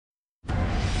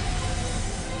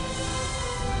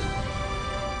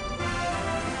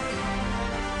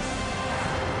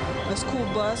A school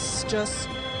bus just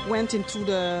went into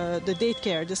the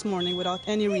daycare this morning without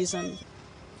any reason.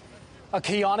 A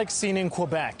chaotic scene in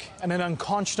Quebec and an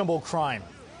unconscionable crime.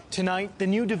 Tonight, the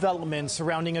new developments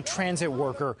surrounding a transit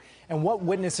worker and what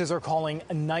witnesses are calling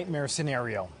a nightmare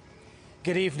scenario.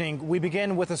 Good evening. We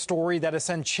begin with a story that has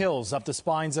sent chills up the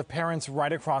spines of parents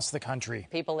right across the country.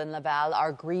 People in Laval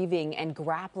are grieving and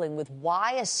grappling with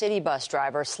why a city bus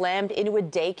driver slammed into a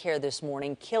daycare this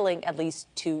morning, killing at least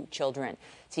 2 children.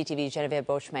 CTV's Geneviève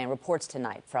Beauchemin reports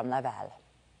tonight from Laval.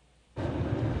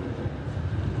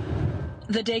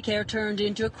 The daycare turned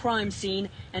into a crime scene,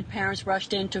 and parents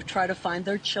rushed in to try to find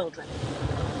their children.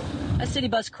 A city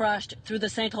bus crashed through the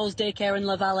St. Rose daycare in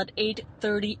Laval at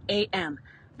 8:30 a.m.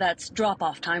 That's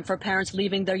drop-off time for parents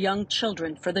leaving their young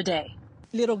children for the day.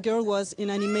 Little girl was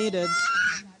inanimated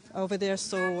over there,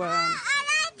 so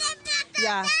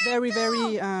very,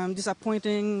 very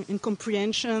disappointing,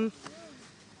 incomprehension,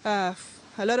 a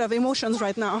lot of emotions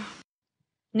right now.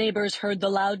 Neighbors heard the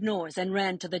loud noise and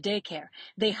ran to the daycare.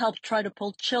 They helped try to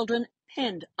pull children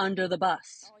pinned under the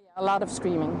bus. A lot of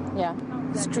screaming,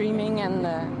 screaming and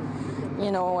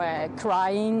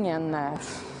crying, and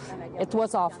it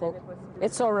was awful.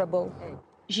 It's horrible.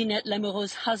 Ginette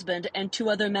Lamoureau's husband and 2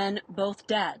 other men, both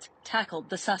dads,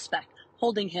 tackled the suspect,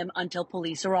 holding him until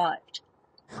police arrived.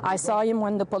 I saw him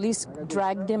when the police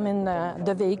dragged him in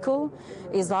the vehicle.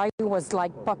 His eye was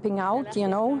like popping out,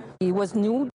 He was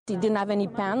nude. He didn't have any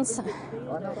pants.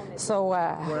 So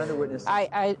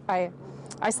I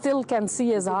still can see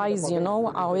his eyes,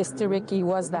 how hysteric he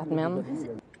was, that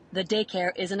man. The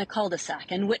daycare is in a cul-de-sac,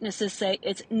 and witnesses say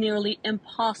it's nearly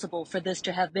impossible for this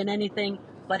to have been anything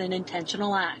but an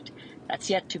intentional act. That's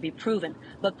yet to be proven,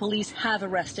 but police have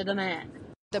arrested a man.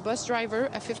 The bus driver,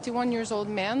 a 51-year-old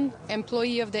man,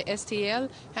 employee of the STL,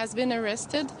 has been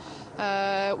arrested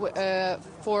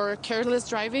for careless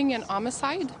driving and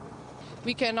homicide.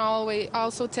 We can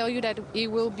also tell you that he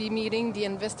will be meeting the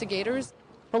investigators.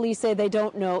 Police say they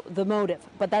don't know the motive,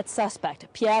 but that suspect,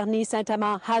 Pierre-Ny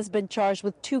Saint-Amand, has been charged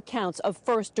with 2 counts of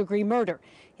first-degree murder.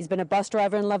 He's been a bus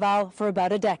driver in Laval for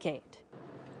about a decade.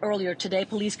 Earlier today,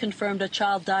 police confirmed a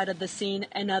child died at the scene,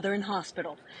 another in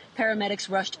hospital. Paramedics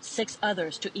rushed 6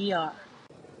 others to ER.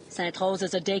 St. Rose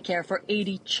is a daycare for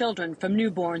 80 children from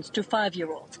newborns to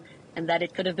 5-year-olds, and that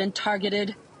it could have been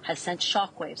targeted has sent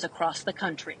shockwaves across the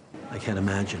country. I can't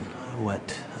imagine what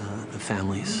the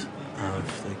families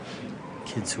of the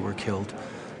kids who were killed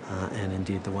and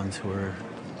indeed the ones who are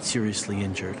seriously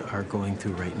injured are going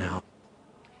through right now.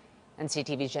 And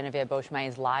CTV's Geneviève Beauchemin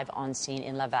is live on scene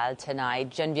in Laval tonight.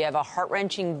 Geneviève, a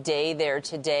heart-wrenching day there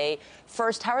today.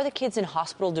 First, how are the kids in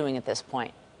hospital doing at this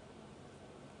point?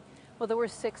 Well, there were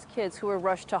 6 kids who were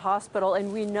rushed to hospital,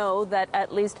 and we know that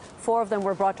at least 4 of them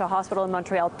were brought to hospital in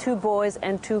Montreal, 2 boys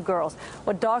and 2 girls.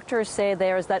 What doctors say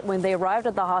there is that when they arrived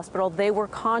at the hospital, they were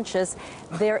conscious.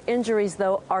 Their injuries,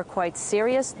 though, are quite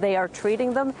serious. They are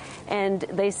treating them, and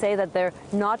they say that they're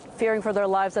not fearing for their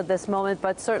lives at this moment,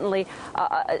 but certainly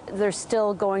there's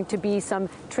still going to be some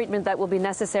treatment that will be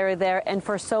necessary there. And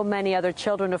for so many other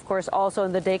children, of course, also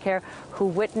in the daycare who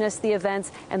witnessed the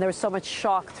events, and there was so much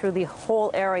shock through the whole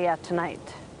area tonight.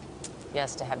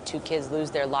 Yes, to have 2 kids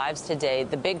lose their lives today.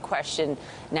 The big question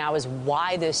now is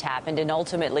why this happened, and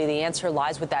ultimately the answer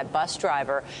lies with that bus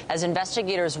driver. As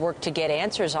investigators work to get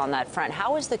answers on that front,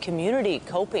 how is the community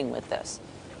coping with this?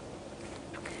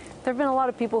 There have been a lot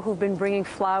of people who've been bringing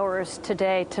flowers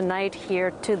tonight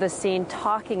here to the scene,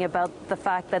 talking about the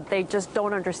fact that they just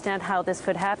don't understand how this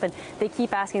could happen. They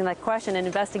keep asking that question, and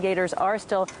investigators are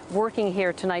still working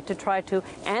here tonight to try to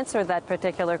answer that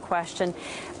particular question.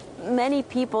 Many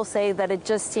people say that it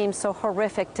just seems so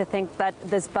horrific to think that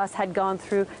this bus had gone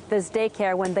through this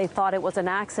daycare when they thought it was an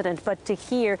accident. But to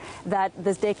hear that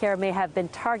this daycare may have been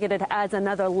targeted adds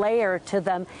another layer to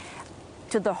them,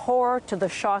 to the horror, to the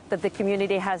shock that the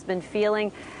community has been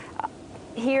feeling.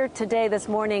 Here today, this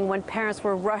morning, when parents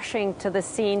were rushing to the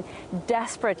scene,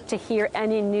 desperate to hear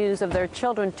any news of their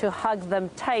children, to hug them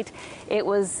tight, it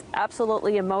was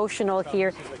absolutely emotional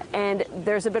here. And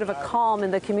there's a bit of a calm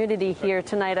in the community here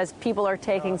tonight as people are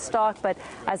taking stock. But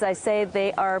as I say,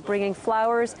 they are bringing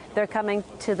flowers. They're coming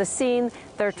to the scene.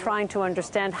 They're trying to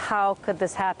understand how could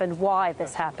this happen, why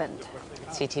this happened.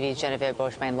 CTV's Geneviève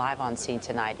Beauchemin live on scene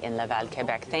tonight in Laval,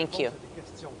 Quebec. Thank you.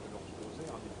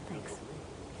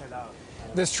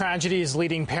 This tragedy is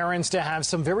leading parents to have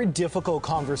some very difficult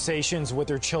conversations with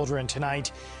their children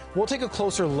tonight. We'll take a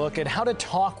closer look at how to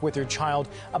talk with your child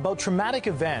about traumatic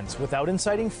events without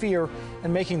inciting fear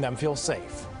and making them feel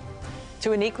safe.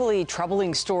 To an equally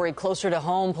troubling story closer to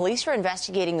home, police are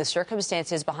investigating the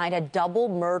circumstances behind a double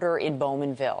murder in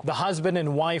Bowmanville. The husband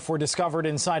and wife were discovered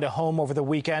inside a home over the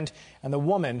weekend, and the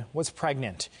woman was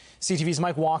pregnant. CTV's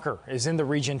Mike Walker is in the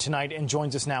region tonight and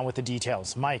joins us now with the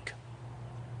details. Mike.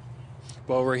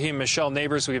 Well, Raheem, Michelle,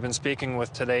 neighbors we've been speaking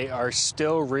with today are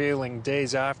still reeling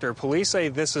days after. Police say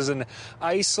this is an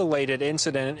isolated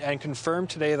incident and confirmed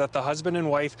today that the husband and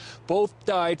wife both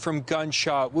died from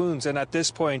gunshot wounds and at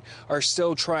this point are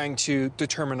still trying to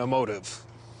determine a motive.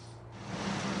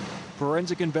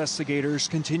 Forensic investigators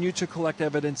continue to collect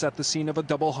evidence at the scene of a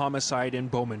double homicide in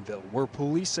Bowmanville, where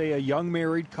police say a young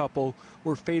married couple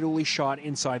were fatally shot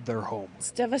inside their home.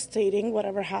 It's devastating,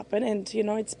 whatever happened, and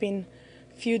it's been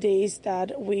few days that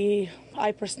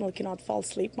I personally cannot fall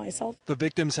asleep myself. The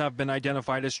victims have been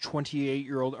identified as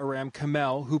 28-year-old Aram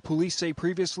Kamel, who police say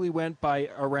previously went by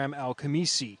Aram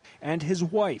Al-Khamisi, and his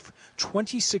wife,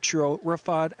 26-year-old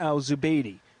Rafat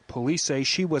Al-Zubaydi. Police say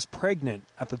she was pregnant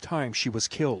at the time she was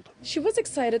killed. She was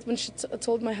excited when she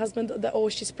told my husband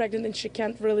that, she's pregnant and she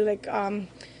can't really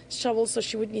shovel, so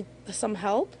she would need some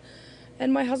help.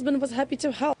 And my husband was happy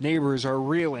to help. Neighbors are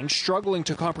reeling, struggling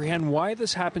to comprehend why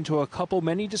this happened to a couple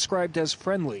many described as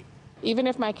friendly. Even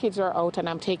if my kids are out and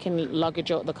I'm taking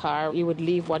luggage out the car, he would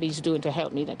leave what he's doing to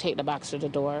help me to take the bags to the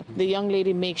door. The young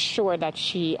lady makes sure that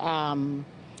she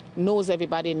knows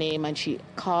everybody's name and she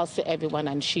calls to everyone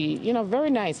and she,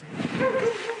 very nice.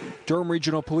 Durham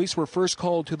Regional Police were first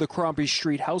called to the Crombie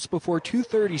Street house before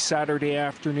 2:30 Saturday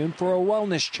afternoon for a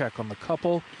wellness check on the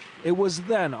couple. It was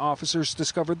then officers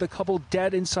discovered the couple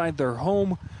dead inside their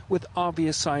home with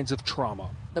obvious signs of trauma.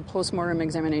 The postmortem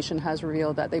examination has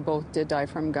revealed that they both did die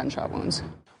from gunshot wounds.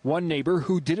 One neighbor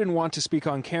who didn't want to speak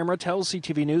on camera tells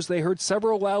CTV News they heard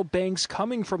several loud bangs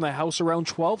coming from the house around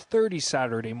 12:30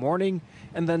 Saturday morning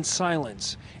and then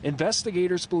silence.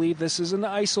 Investigators believe this is an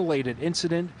isolated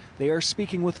incident. They are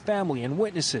speaking with family and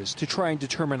witnesses to try and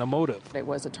determine a motive. It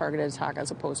was a targeted attack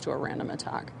as opposed to a random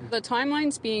attack. The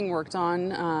timeline's being worked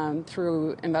on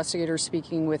through investigators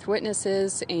speaking with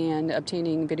witnesses and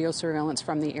obtaining video surveillance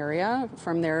from the area.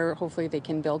 From there, hopefully they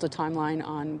can build a timeline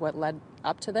on what led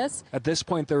up to this. At this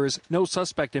point, there is no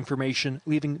suspect information,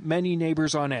 leaving many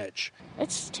neighbors on edge.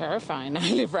 It's terrifying.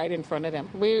 I live right in front of them.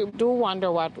 We do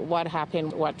wonder what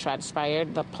happened, what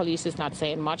transpired. The police is not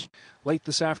saying much. Late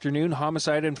this afternoon,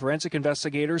 homicide and forensic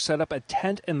investigators set up a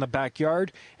tent in the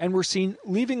backyard and were seen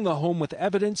leaving the home with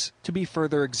evidence to be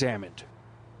further examined.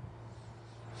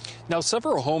 Now,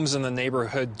 several homes in the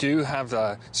neighborhood do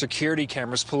have security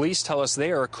cameras. Police tell us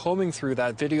they are combing through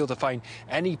that video to find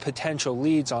any potential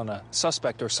leads on a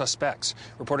suspect or suspects.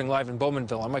 Reporting live in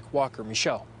Bowmanville, I'm Mike Walker.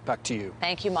 Michelle, back to you.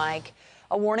 Thank you, Mike.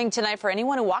 A warning tonight for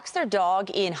anyone who walks their dog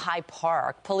in High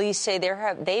Park. Police say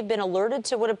they've been alerted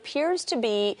to what appears to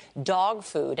be dog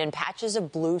food and patches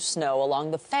of blue snow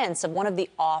along the fence of one of the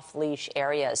off-leash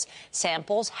areas.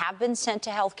 Samples have been sent to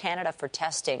Health Canada for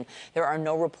testing. There are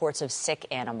no reports of sick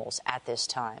animals at this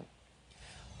time.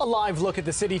 A live look at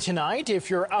the city tonight. If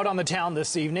you're out on the town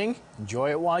this evening, enjoy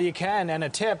it while you can. And a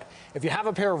tip, if you have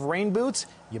a pair of rain boots,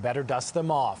 you better dust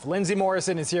them off. Lindsay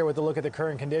Morrison is here with a look at the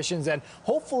current conditions. And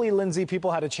hopefully, Lindsay,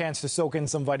 people had a chance to soak in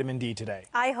some vitamin D today.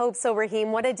 I hope so,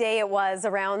 Raheem. What a day it was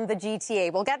around the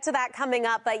GTA. We'll get to that coming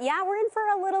up. But yeah, we're in for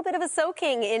a little bit of a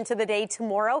soaking into the day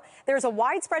tomorrow. There's a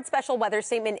widespread special weather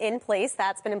statement in place.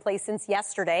 That's been in place since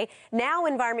yesterday. Now,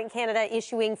 Environment Canada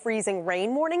issuing freezing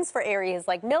rain warnings for areas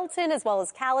like Milton as well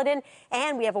as Caledon.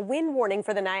 And we have a wind warning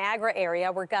for the Niagara area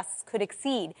where gusts could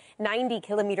exceed 90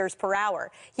 kilometers per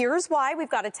hour. Here's why. We've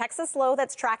got a Texas low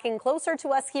that's tracking closer to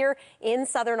us here in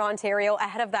southern Ontario.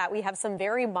 Ahead of that, we have some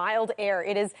very mild air.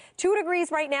 It is 2 degrees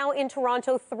right now in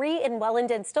Toronto, 3 in Welland,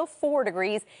 and still 4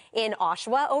 degrees in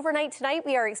Oshawa. Overnight tonight,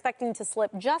 we are expecting to slip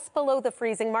just below the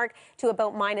freezing mark to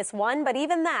about -1, but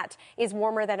even that is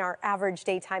warmer than our average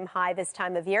daytime high this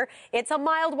time of year. It's a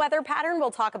mild weather pattern. We'll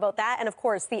talk about that, and of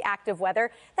course, the active weather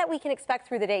that we can expect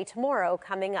through the day tomorrow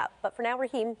coming up. But for now,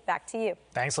 Raheem, back to you.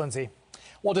 Thanks, Lindsay.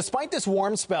 Well, despite this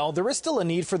warm spell, there is still a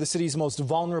need for the city's most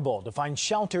vulnerable to find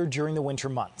shelter during the winter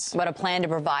months. But a plan to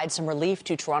provide some relief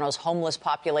to Toronto's homeless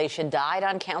population died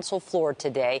on council floor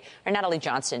today. Our Natalie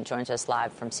Johnson joins us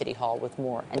live from City Hall with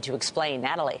more. And to explain,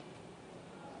 Natalie.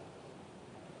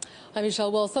 Hi,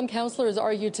 Michelle. Well, some councillors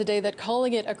argued today that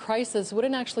calling it a crisis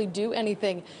wouldn't actually do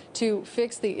anything to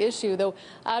fix the issue, though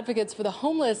advocates for the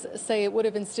homeless say it would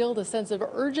have instilled a sense of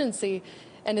urgency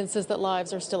and insist that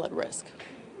lives are still at risk.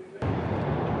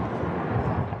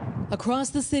 Across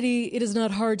the city, it is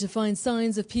not hard to find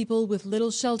signs of people with little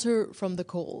shelter from the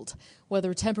cold,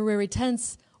 whether temporary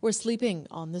tents or sleeping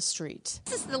on the street.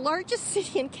 This is the largest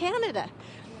city in Canada,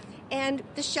 and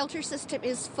the shelter system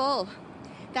is full.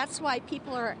 That's why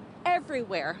people are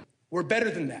everywhere. We're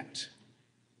better than that.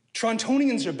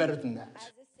 Torontonians are better than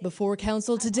that. Before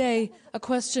council today, a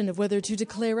question of whether to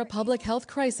declare a public health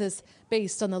crisis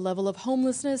based on the level of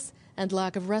homelessness and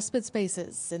lack of respite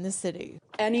spaces in the city.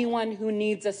 Anyone who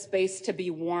needs a space to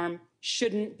be warm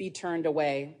shouldn't be turned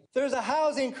away. There's a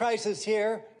housing crisis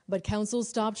here. But council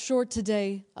stopped short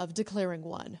today of declaring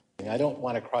one. I don't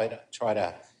want to try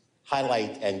to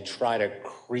highlight and try to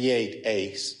create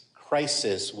a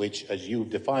crisis, which, as you've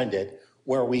defined it,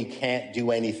 where we can't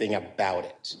do anything about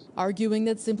it. Arguing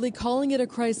that simply calling it a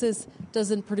crisis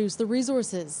doesn't produce the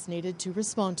resources needed to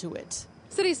respond to it.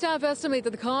 City staff estimate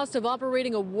that the cost of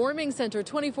operating a warming center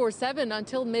 24/7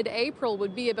 until mid-April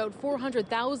would be about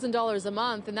 $400,000 a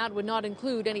month, and that would not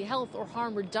include any health or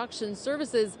harm reduction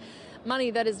services,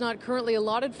 money that is not currently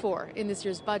allotted for in this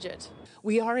year's budget.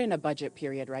 We are in a budget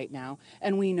period right now,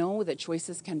 and we know that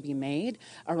choices can be made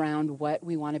around what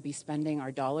we want to be spending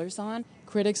our dollars on.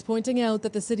 Critics pointing out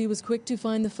that the city was quick to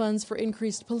find the funds for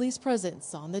increased police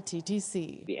presence on the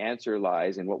TTC. The answer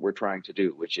lies in what we're trying to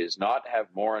do, which is not have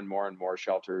more and more and more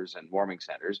shelters and warming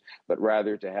centers, but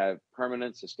rather to have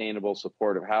permanent, sustainable,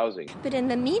 supportive housing. But in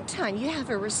the meantime, you have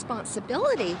a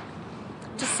responsibility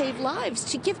to save lives,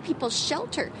 to give people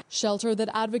shelter. Shelter that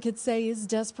advocates say is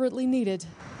desperately needed,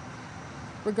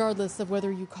 regardless of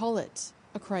whether you call it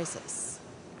a crisis.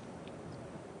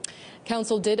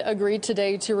 Council did agree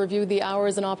today to review the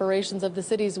hours and operations of the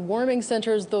city's warming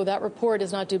centers, though that report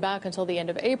is not due back until the end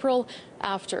of April,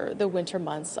 after the winter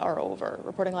months are over.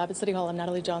 Reporting live at City Hall, I'm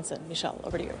Natalie Johnson. Michelle,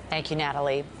 over to you. Thank you,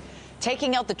 Natalie.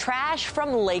 Taking out the trash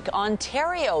from Lake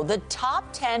Ontario, the top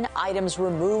 10 items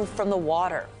removed from the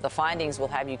water. The findings will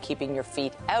have you keeping your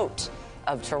feet out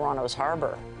of Toronto's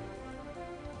harbour.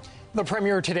 The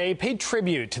Premier today paid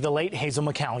tribute to the late Hazel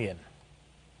McCallion.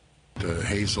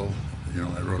 Hazel,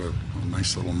 I wrote a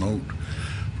nice little note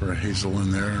for Hazel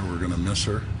in there. We're going to miss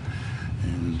her.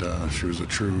 And she was a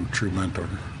true mentor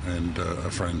and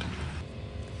a friend.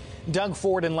 Doug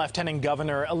Ford and Lieutenant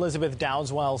Governor Elizabeth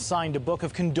Dowdeswell signed a book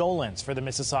of condolence for the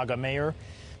Mississauga mayor.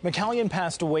 McCallion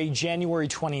passed away January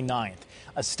 29th.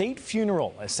 A state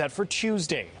funeral is set for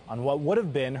Tuesday on what would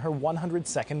have been her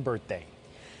 102nd birthday.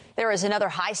 There is another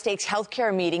high-stakes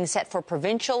healthcare meeting set for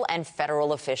provincial and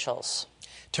federal officials.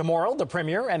 Tomorrow, the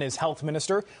Premier and his health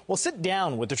minister will sit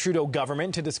down with the Trudeau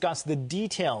government to discuss the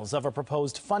details of a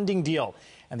proposed funding deal.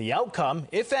 And the outcome,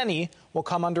 if any, will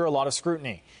come under a lot of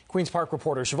scrutiny. Queen's Park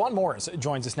reporter Siobhan Morris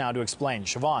joins us now to explain.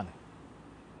 Siobhan.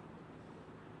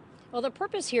 Well, the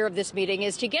purpose here of this meeting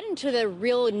is to get into the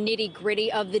real nitty-gritty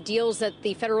of the deals that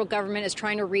the federal government is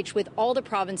trying to reach with all the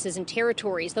provinces and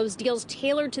territories, those deals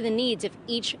tailored to the needs of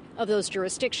each of those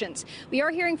jurisdictions. We are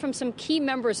hearing from some key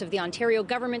members of the Ontario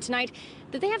government tonight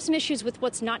that they have some issues with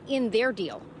what's not in their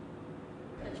deal.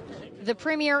 The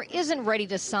Premier isn't ready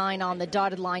to sign on the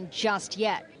dotted line just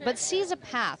yet, but sees a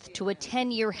path to a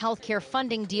 10-year healthcare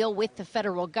funding deal with the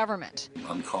federal government.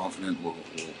 I'm confident we'll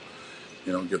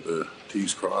get the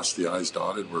T's crossed, the I's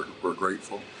dotted. We're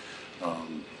grateful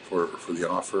for the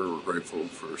offer. We're grateful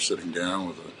for sitting down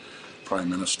with the Prime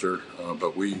Minister,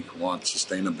 but we want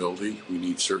sustainability. We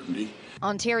need certainty.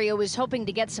 Ontario is hoping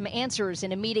to get some answers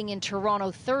in a meeting in Toronto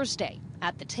Thursday.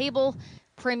 At the table,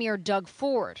 Premier Doug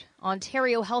Ford,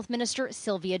 Ontario Health Minister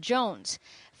Sylvia Jones,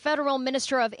 Federal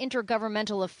Minister of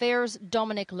Intergovernmental Affairs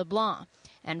Dominic LeBlanc,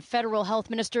 and Federal Health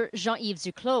Minister Jean-Yves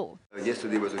Duclos.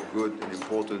 Yesterday was a good and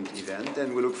important event,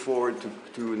 and we look forward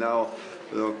to now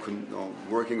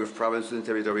working with provinces and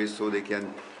territories so they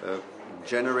can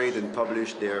generate and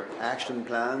publish their action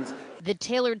plans. The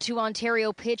Tailored to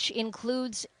Ontario pitch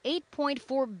includes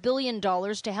 $8.4 billion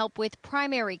to help with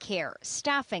primary care,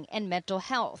 staffing, and mental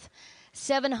health.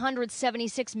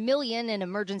 $776 million in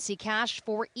emergency cash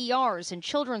for ERs and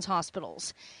children's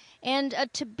hospitals, and a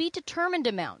to-be-determined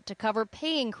amount to cover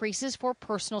pay increases for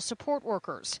personal support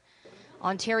workers.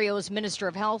 Ontario's Minister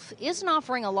of Health isn't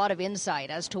offering a lot of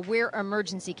insight as to where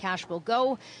emergency cash will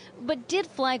go, but did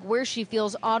flag where she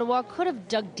feels Ottawa could have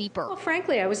dug deeper. Well,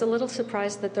 frankly, I was a little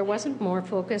surprised that there wasn't more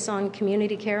focus on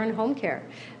community care and home care.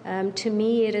 To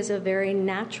me, it is a very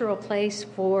natural place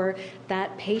for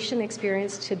that patient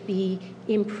experience to be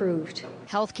improved.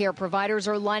 Healthcare providers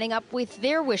are lining up with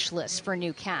their wish lists for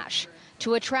new cash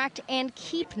to attract and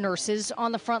keep nurses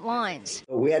on the front lines.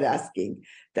 We are asking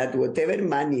that whatever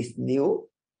money is new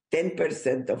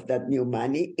 10% of that new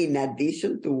money, in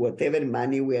addition to whatever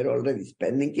money we are already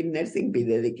spending in nursing, be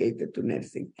dedicated to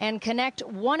nursing. And connect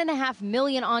 1.5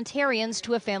 million Ontarians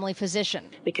to a family physician.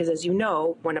 Because as you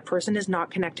know, when a person is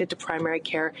not connected to primary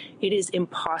care, it is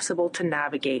impossible to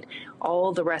navigate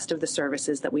all the rest of the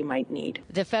services that we might need.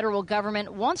 The federal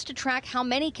government wants to track how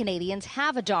many Canadians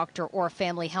have a doctor or a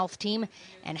family health team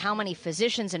and how many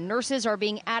physicians and nurses are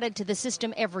being added to the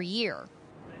system every year.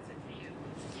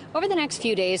 Over the next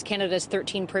few days, Canada's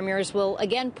 13 premiers will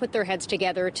again put their heads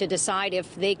together to decide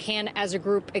if they can, as a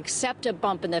group, accept a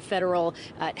bump in the federal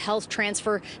health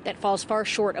transfer that falls far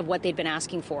short of what they've been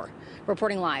asking for.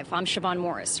 Reporting live, I'm Siobhan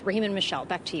Morris. Raheem and Michelle,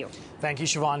 back to you. Thank you,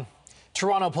 Siobhan.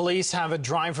 Toronto police have a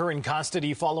driver in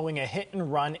custody following a hit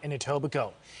and run in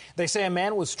Etobicoke. They say a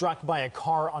man was struck by a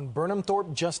car on Burnham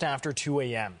Thorpe just after 2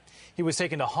 a.m. He was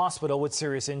taken to hospital with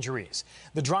serious injuries.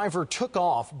 The driver took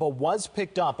off but was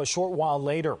picked up a short while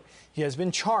later. He has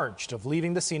been charged of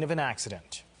leaving the scene of an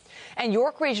accident. And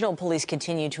York Regional Police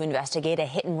continue to investigate a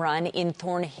hit and run in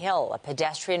Thornhill. A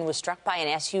pedestrian was struck by an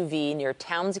SUV near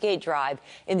Townsgate Drive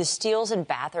in the Steeles and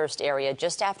Bathurst area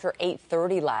just after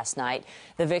 8:30 last night.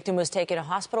 The victim was taken to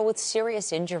hospital with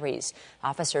serious injuries.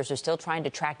 Officers are still trying to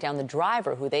track down the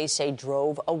driver, who they say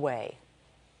drove away.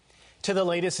 To the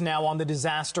latest now on the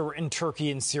disaster in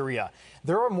Turkey and Syria.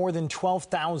 There are more than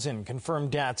 12,000 confirmed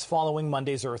deaths following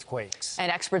Monday's earthquakes.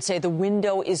 And experts say the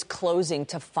window is closing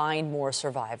to find more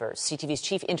survivors. CTV's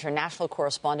chief international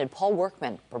correspondent Paul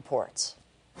Workman reports.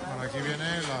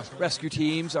 Rescue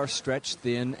teams are stretched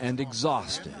thin and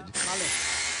exhausted,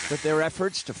 but their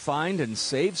efforts to find and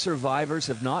save survivors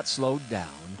have not slowed down.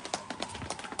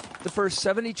 The first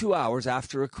 72 hours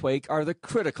after a quake are the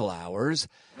critical hours,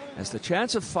 as the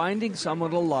chance of finding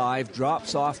someone alive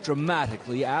drops off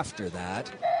dramatically after that.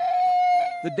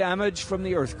 The damage from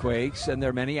the earthquakes and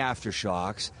their many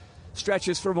aftershocks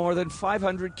stretches for more than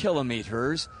 500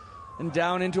 kilometers and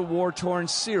down into war-torn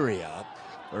Syria,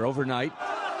 where overnight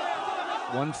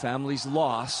one family's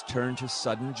loss turned to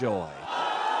sudden joy,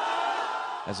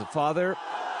 as a father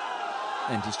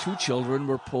and his 2 children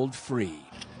were pulled free.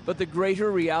 But the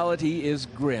greater reality is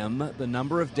grim. The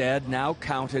number of dead now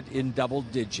counted in double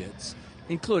digits,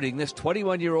 including this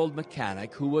 21-year-old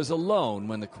mechanic who was alone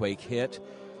when the quake hit.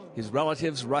 His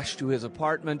relatives rushed to his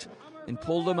apartment and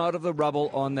pulled him out of the rubble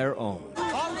on their own.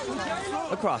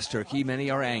 Across Turkey,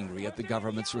 many are angry at the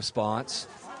government's response.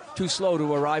 Too slow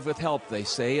to arrive with help, they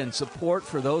say, and support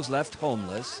for those left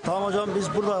homeless.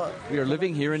 We are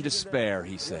living here in despair,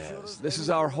 he says. This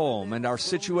is our home and our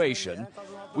situation.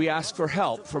 We ask for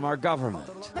help from our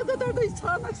government.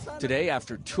 Today,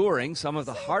 after touring some of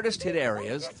the hardest-hit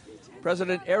areas,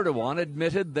 President Erdogan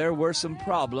admitted there were some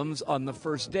problems on the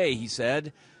first day, he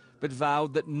said, but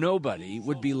vowed that nobody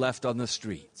would be left on the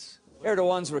streets.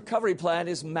 Erdogan's recovery plan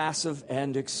is massive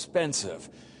and expensive.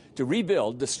 To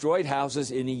rebuild destroyed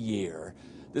houses in a year.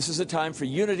 This is a time for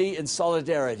unity and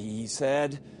solidarity, he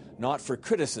said, not for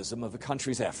criticism of the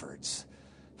country's efforts.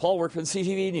 Paul Workman,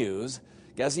 CTV News,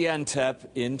 Gaziantep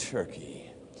in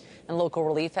Turkey. And local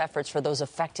relief efforts for those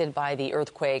affected by the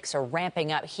earthquakes are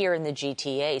ramping up here in the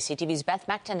GTA. CTV's Beth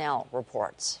McDonnell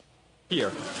reports.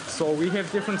 Here. So we have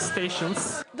different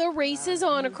stations. The race is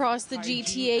on across the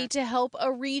GTA to help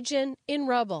a region in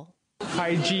rubble.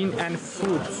 Hygiene and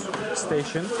food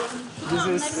station. This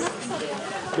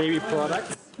is baby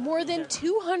products. More than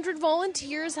 200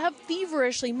 volunteers have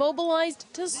feverishly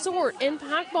mobilized to sort and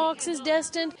pack boxes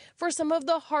destined for some of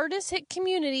the hardest hit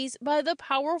communities by the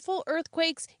powerful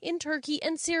earthquakes in Turkey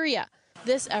and Syria.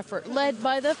 This effort led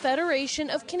by the Federation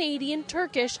of Canadian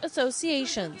Turkish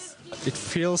Associations. It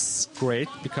feels great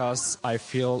because I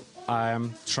feel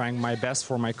I'm trying my best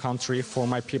for my country, for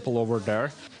my people over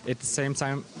there. At the same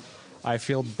time, I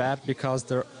feel bad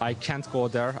because I can't go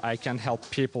there. I can't help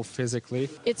people physically.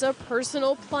 It's a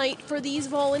personal plight for these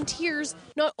volunteers,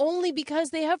 not only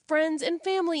because they have friends and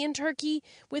family in Turkey.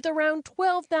 With around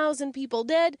 12,000 people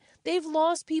dead, they've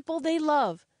lost people they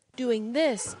love. Doing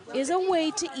this is a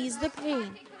way to ease the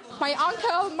pain. My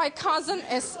uncle, my cousin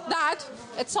is dead.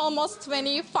 It's almost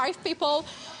 25 people.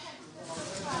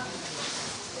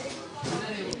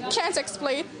 Can't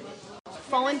explain.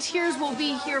 Volunteers will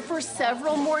be here for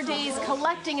several more days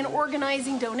collecting and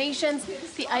organizing donations.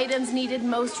 The items needed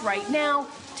most right now: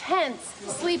 tents,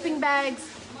 sleeping bags,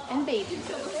 and baby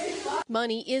food.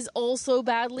 Money is also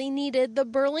badly needed. The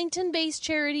Burlington-based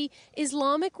charity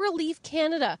Islamic Relief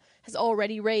Canada has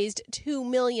already raised $2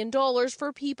 million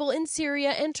for people in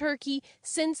Syria and Turkey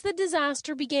since the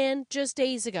disaster began just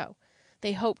days ago.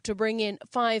 They hope to bring in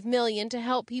 $5 million to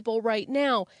help people right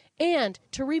now and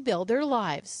to rebuild their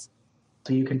lives.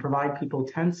 So you can provide people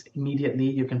tents immediately,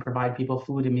 you can provide people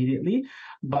food immediately,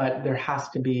 but there has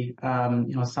to be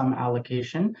some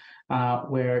allocation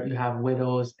where you have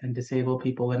widows and disabled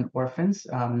people and orphans,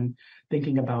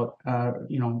 thinking about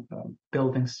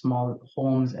building small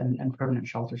homes and permanent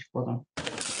shelters for them.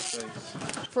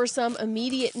 For some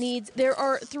immediate needs, there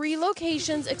are 3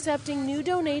 locations accepting new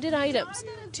donated items,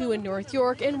 2 in North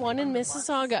York and 1 in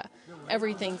Mississauga.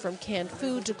 Everything from canned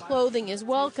food to clothing is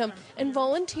welcome, and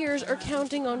volunteers are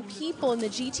counting on people in the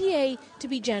GTA to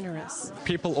be generous.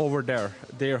 People over there,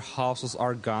 their houses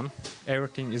are gone.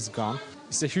 Everything is gone.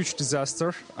 It's a huge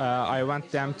disaster. I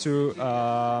want them to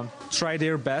try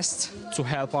their best to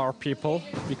help our people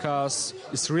because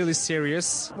it's really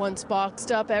serious. Once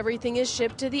boxed up, everything is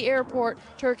shipped to the airport.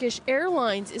 Turkish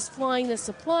Airlines is flying the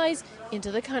supplies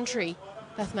into the country.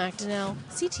 Beth McDonnell,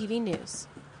 CTV News.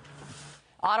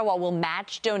 Ottawa will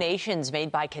match donations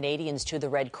made by Canadians to the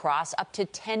Red Cross up to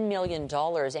 $10 million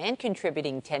and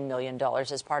contributing $10 million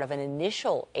as part of an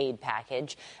initial aid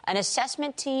package. An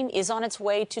assessment team is on its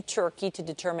way to Turkey to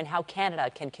determine how Canada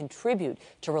can contribute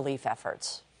to relief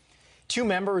efforts. 2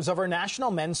 members of our national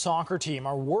men's soccer team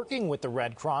are working with the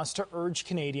Red Cross to urge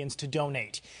Canadians to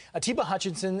donate. Atiba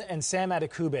Hutchinson and Sam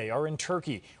Adekube are in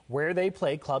Turkey, where they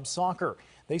play club soccer.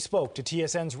 They spoke to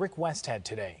TSN's Rick Westhead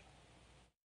today.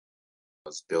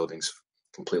 Buildings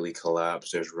completely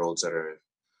collapsed. There's roads that are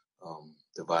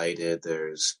divided.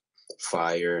 There's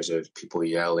fires. There's people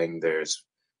yelling. There's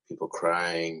people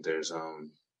crying. There's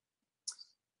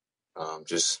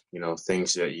just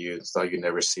things that you thought you'd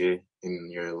never see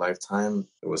in your lifetime.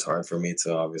 It was hard for me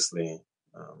to obviously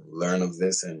learn of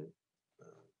this, and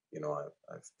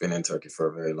I've been in Turkey for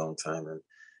a very long time, and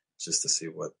just to see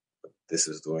what this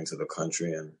is doing to the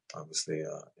country, and obviously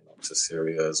to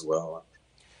Syria as well.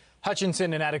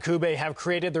 Hutchinson and Adekube have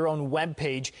created their own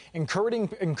webpage,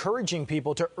 encouraging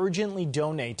people to urgently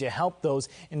donate to help those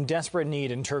in desperate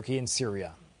need in Turkey and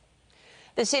Syria.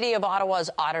 The City of Ottawa's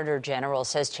Auditor General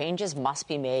says changes must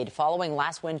be made following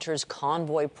last winter's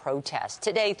convoy protest.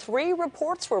 Today, 3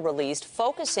 reports were released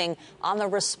focusing on the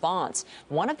response.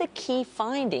 One of the key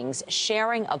findings,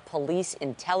 sharing of police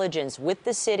intelligence with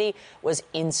the city, was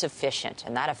insufficient,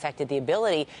 and that affected the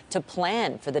ability to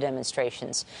plan for the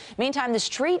demonstrations. Meantime, the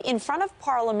street in front of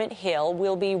Parliament Hill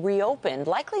will be reopened,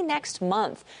 likely next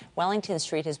month. Wellington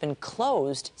Street has been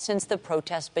closed since the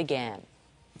protest began.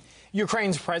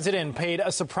 Ukraine's president paid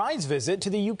a surprise visit to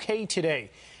the UK today,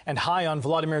 and high on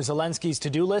Volodymyr Zelensky's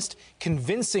to-do list,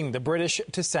 convincing the British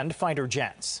to send fighter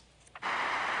jets.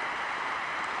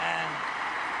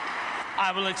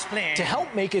 I will explain. To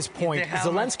help make his point,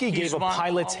 Zelensky gave a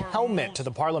pilot's helmet to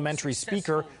the parliamentary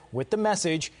speaker with the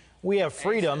message, "We have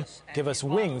freedom, give us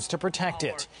wings to protect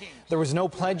it." There was no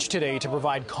pledge today to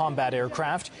provide combat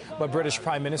aircraft, but British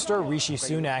Prime Minister Rishi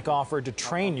Sunak offered to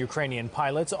train Ukrainian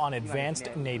pilots on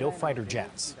advanced NATO fighter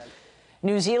jets.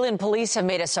 New Zealand police have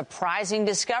made a surprising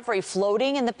discovery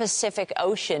floating in the Pacific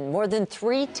Ocean, more than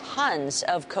 3 tons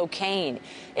of cocaine.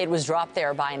 It was dropped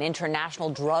there by an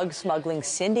international drug smuggling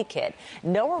syndicate.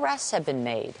 No arrests have been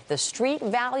made. The street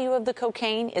value of the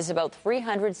cocaine is about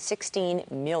 $316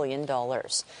 million.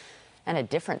 And a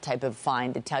different type of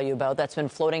find to tell you about that's been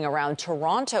floating around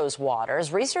Toronto's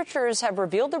waters. Researchers have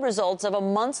revealed the results of a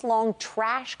months-long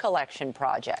trash collection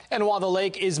project. And while the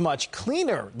lake is much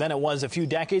cleaner than it was a few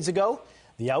decades ago,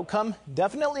 the outcome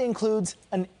definitely includes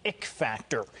an ick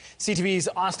factor. CTV's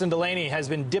Austin Delaney has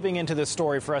been dipping into this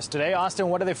story for us today. Austin,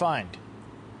 what do they find?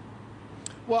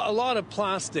 Well, a lot of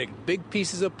plastic, big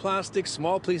pieces of plastic,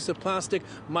 small pieces of plastic,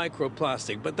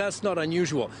 microplastic. But that's not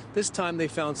unusual. This time they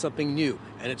found something new,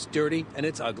 and it's dirty and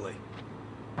it's ugly.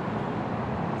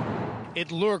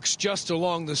 It lurks just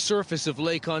along the surface of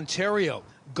Lake Ontario.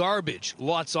 Garbage,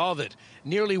 lots of it.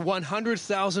 Nearly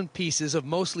 100,000 pieces of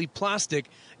mostly plastic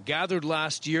gathered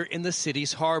last year in the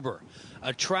city's harbour.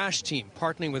 A trash team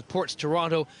partnering with Ports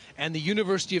Toronto and the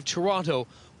University of Toronto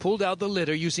pulled out the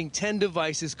litter using 10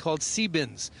 devices called sea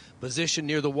bins, positioned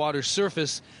near the water's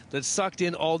surface, that sucked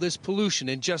in all this pollution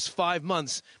in just 5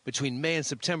 months between May and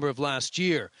September of last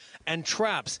year, and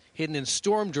traps hidden in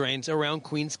storm drains around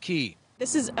Queen's Quay.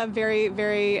 This is a very,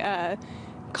 very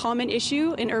common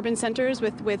issue in urban centers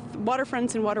with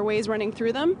waterfronts and waterways running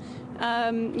through them.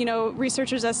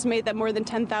 Researchers estimate that more than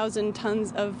 10,000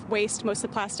 tons of waste, mostly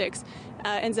plastics,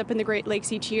 ends up in the Great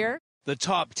Lakes each year. The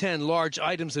top 10 large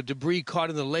items of debris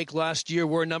caught in the lake last year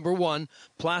were: number 1,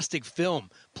 plastic film,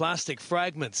 plastic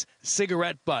fragments,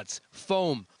 cigarette butts,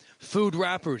 foam, food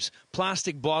wrappers,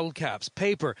 plastic bottle caps,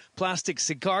 paper, plastic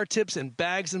cigar tips, and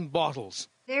bags and bottles.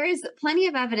 There is plenty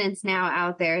of evidence now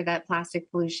out there that plastic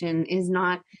pollution is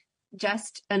not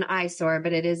just an eyesore,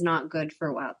 but it is not good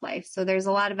for wildlife. So there's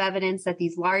a lot of evidence that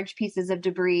these large pieces of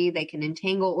debris, they can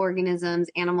entangle organisms.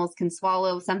 Animals can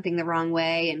swallow something the wrong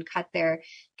way and cut their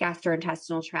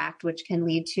gastrointestinal tract, which can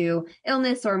lead to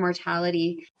illness or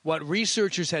mortality. What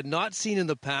researchers had not seen in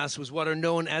the past was what are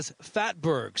known as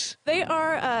fatbergs. They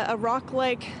are a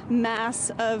rock-like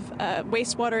mass of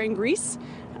wastewater and grease.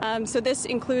 So this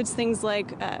includes things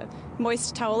like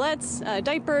moist towelettes,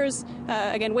 diapers,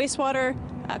 again, wastewater,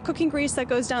 cooking grease that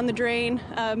goes down the drain.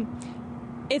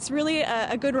 It's really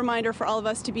a good reminder for all of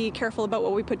us to be careful about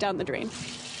what we put down the drain.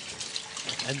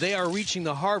 And they are reaching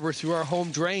the harbor through our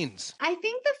home drains. I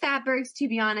think the fatbergs, to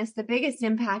be honest, the biggest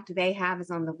impact they have is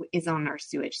on our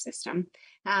sewage system.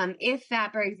 If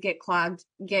fatbergs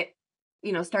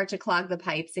start to clog the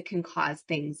pipes, it can cause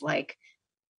things like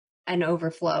an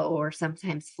overflow or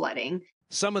sometimes flooding.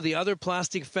 Some of the other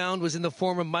plastic found was in the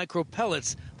form of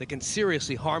micropellets that can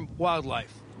seriously harm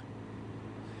wildlife.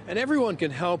 And everyone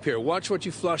can help here. Watch what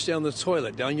you flush down the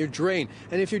toilet, down your drain.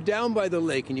 And if you're down by the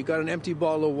lake and you got an empty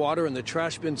bottle of water and the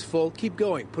trash bin's full, keep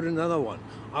going. Put in another one.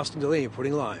 Austin Delaney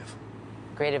reporting live.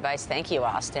 Great advice. Thank you,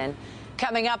 Austin.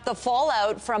 Coming up, the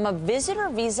fallout from a visitor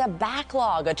visa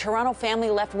backlog. A Toronto family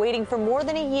left waiting for more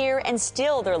than a year, and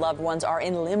still their loved ones are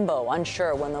in limbo,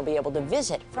 unsure when they'll be able to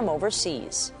visit from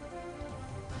overseas.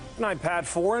 I'm Pat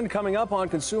Foran. Coming up on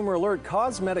Consumer Alert,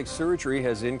 cosmetic surgery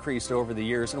has increased over the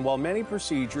years, and while many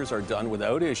procedures are done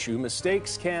without issue,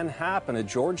 mistakes can happen. A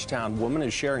Georgetown woman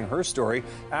is sharing her story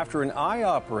after an eye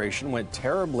operation went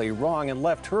terribly wrong and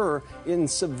left her in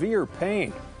severe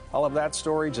pain. I'll have that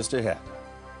story just ahead.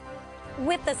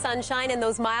 With the sunshine and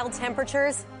those mild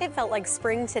temperatures, it felt like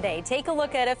spring today. Take a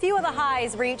look at a few of the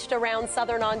highs reached around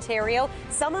southern Ontario.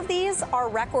 Some of these are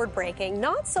record-breaking.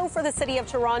 Not so for the city of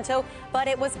Toronto, but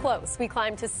it was close. We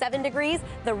climbed to 7 degrees.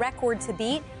 The record to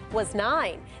beat was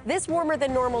 9. This warmer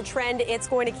than normal trend, it's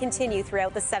going to continue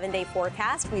throughout the 7-day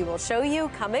forecast. We will show you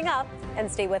coming up,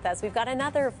 and stay with us. We've got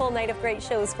another full night of great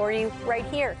shows for you right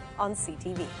here on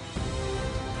CTV.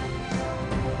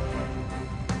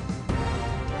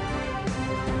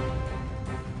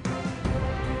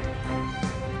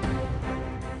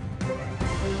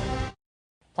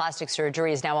 Plastic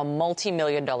surgery is now a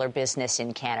multi-million-dollar business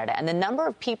in Canada, and the number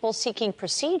of people seeking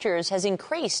procedures has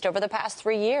increased over the past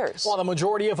 3 years. While the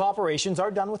majority of operations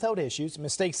are done without issues,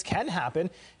 mistakes can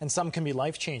happen, and some can be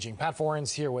life-changing. Pat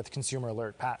Foran's here with Consumer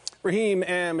Alert. Pat. Raheem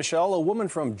and Michelle, a woman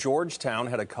from Georgetown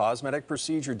had a cosmetic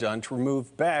procedure done to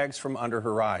remove bags from under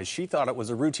her eyes. She thought it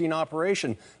was a routine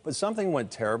operation, but something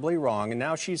went terribly wrong, and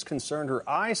now she's concerned her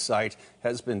eyesight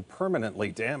has been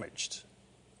permanently damaged.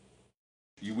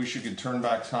 You wish you could turn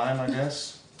back time, I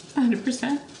guess?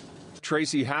 100%.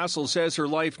 Tracy Hassel says her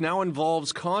life now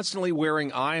involves constantly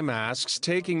wearing eye masks,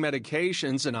 taking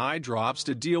medications and eye drops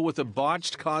to deal with a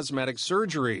botched cosmetic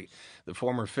surgery. The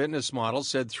former fitness model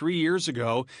said 3 years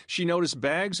ago she noticed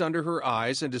bags under her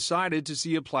eyes and decided to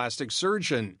see a plastic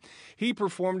surgeon. He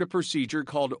performed a procedure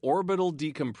called orbital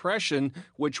decompression,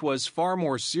 which was far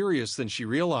more serious than she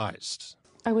realized.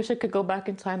 I wish I could go back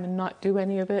in time and not do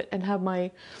any of it and have my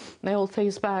old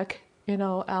face back, and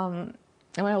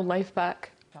my old life back.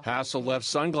 Hassel left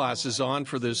sunglasses on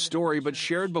for this story, but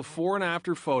shared before and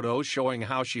after photos showing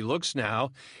how she looks now.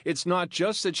 It's not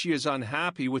just that she is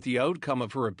unhappy with the outcome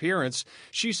of her appearance.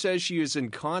 She says she is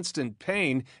in constant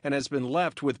pain and has been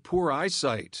left with poor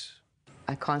eyesight.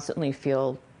 I constantly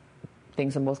feel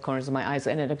things in both corners of my eyes,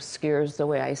 and it obscures the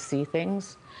way I see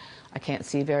things. I can't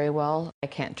see very well. I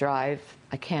can't drive.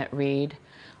 I can't read.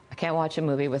 I can't watch a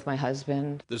movie with my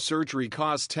husband. The surgery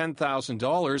cost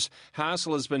 $10,000.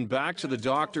 Hassel has been back to the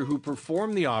doctor who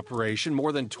performed the operation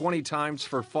more than 20 times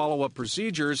for follow-up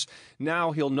procedures.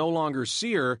 Now he'll no longer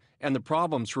see her, and the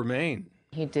problems remain.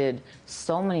 He did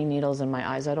so many needles in my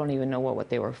eyes, I don't even know what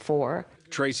they were for.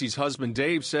 Tracy's husband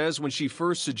Dave says when she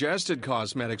first suggested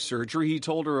cosmetic surgery, he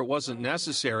told her it wasn't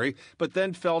necessary, but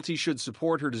then felt he should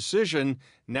support her decision.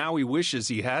 Now he wishes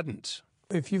he hadn't.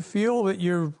 If you feel that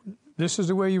this is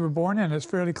the way you were born in, it's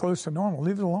fairly close to normal,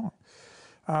 leave it alone.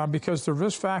 Because the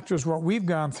risk factors, what we've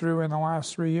gone through in the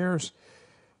last 3 years,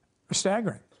 are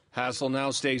staggering. Hassel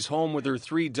now stays home with her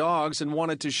 3 dogs and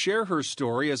wanted to share her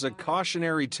story as a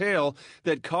cautionary tale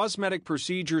that cosmetic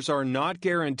procedures are not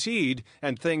guaranteed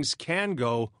and things can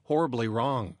go horribly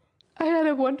wrong. I had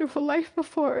a wonderful life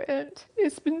before, and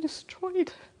it's been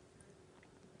destroyed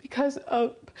because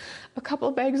of a couple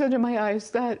of bags under my eyes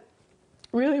that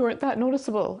really weren't that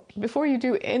noticeable. Before you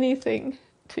do anything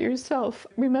to yourself,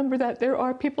 remember that there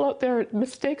are people out there,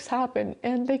 mistakes happen,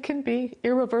 and they can be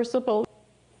irreversible.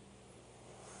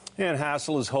 And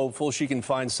Hassel is hopeful she can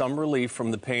find some relief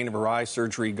from the pain of her eye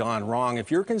surgery gone wrong. If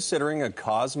you're considering a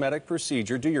cosmetic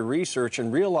procedure, do your research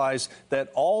and realize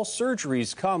that all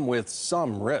surgeries come with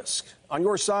some risk. On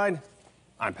your side,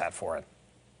 I'm Pat Foran.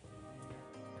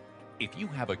 If you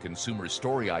have a consumer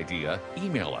story idea,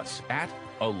 email us at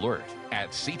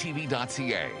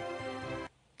alert@ctv.ca.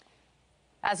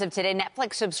 As of today,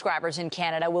 Netflix subscribers in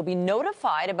Canada will be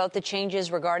notified about the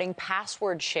changes regarding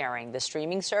password sharing. The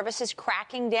streaming service is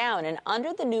cracking down, and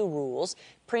under the new rules,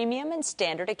 premium and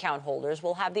standard account holders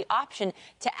will have the option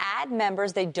to add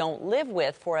members they don't live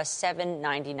with for a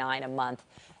 $7.99 a month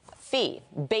fee.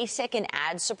 Basic and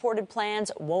ad-supported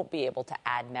plans won't be able to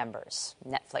add members.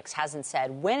 Netflix hasn't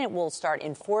said when it will start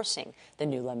enforcing the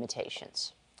new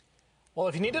limitations. Well,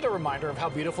 if you needed a reminder of how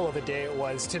beautiful of a day it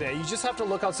was today, you just have to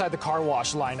look outside the car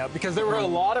wash lineup, because there were a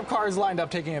lot of cars lined up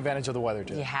taking advantage of the weather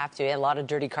today. You have to. A lot of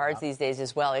dirty cars these days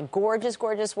as well. And gorgeous,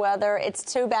 gorgeous weather. It's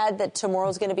too bad that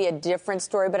tomorrow's going to be a different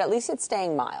story, but at least it's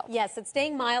staying mild. Yes, it's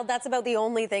staying mild. That's about the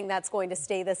only thing that's going to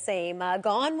stay the same.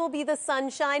 Gone will be the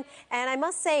sunshine. And I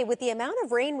must say, with the amount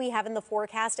of rain we have in the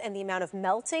forecast and the amount of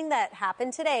melting that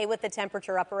happened today with the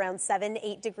temperature up around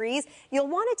 7-8 degrees, you'll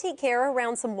want to take care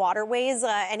around some waterways.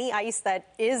 Any ice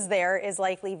that is there is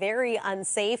likely very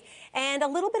unsafe, and a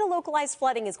little bit of localized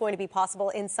flooding is going to be possible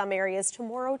in some areas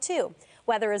tomorrow too.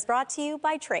 Weather is brought to you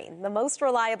by Trane, the most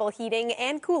reliable heating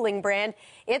and cooling brand.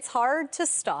 It's hard to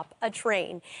stop a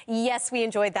Trane. Yes, we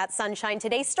enjoyed that sunshine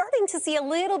today, starting to see a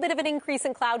little bit of an increase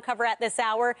in cloud cover at this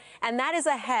hour, and that is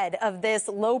ahead of this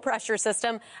low pressure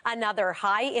system, another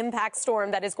high impact storm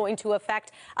that is going to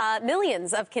affect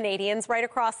millions of Canadians right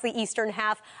across the eastern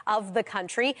half of the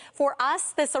country. For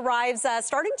us, this arrives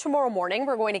starting tomorrow morning.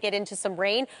 We're going to get into some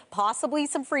rain, possibly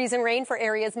some freezing rain for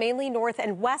areas mainly north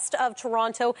and west of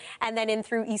Toronto, and then in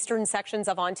through eastern sections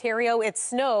of Ontario. It's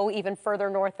snow even further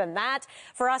north than that.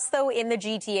 For us, though, in the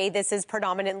GTA, this is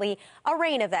predominantly a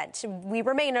rain event. We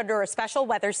remain under a special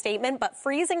weather statement, but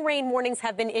freezing rain warnings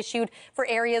have been issued for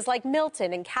areas like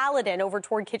Milton and Caledon over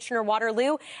toward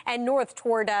Kitchener-Waterloo and north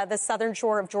toward the southern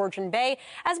shore of Georgian Bay,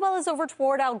 as well as over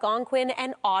toward Algonquin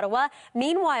and Ottawa.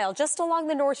 Meanwhile, just along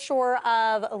the north shore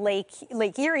of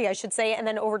Lake Erie, I should say, and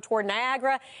then over toward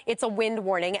Niagara, it's a wind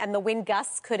warning, and the wind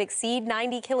gusts could exceed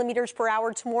 90 kilometers per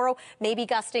hour tomorrow, maybe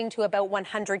gusting to about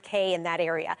 100 in that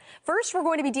area. First, we're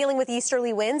going to be dealing with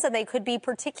easterly winds, and they could be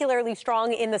particularly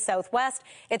strong in the southwest.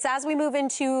 It's as we move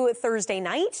into Thursday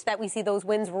night that we see those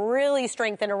winds really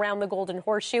strengthen around the Golden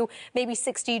Horseshoe, maybe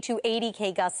 60 to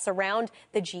 80 gusts around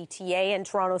the GTA and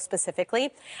Toronto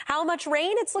specifically. How much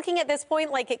rain? It's looking at this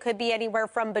point like it could be anywhere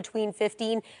from between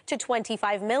 15 to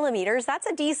 25 millimeters. That's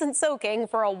a decent soaking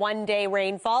for a one-day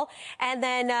rainfall. And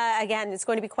then, again, it's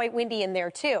going to be quite windy in there,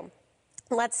 too.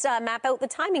 Let's map out the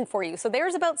timing for you. So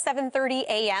there's about 7:30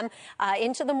 a.m.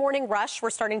 Into the morning rush. We're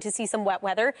starting to see some wet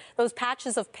weather. Those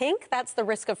patches of pink, that's the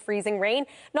risk of freezing rain.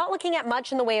 Not looking at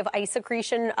much in the way of ice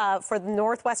accretion for the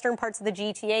northwestern parts of the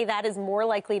GTA. That is more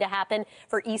likely to happen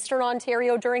for eastern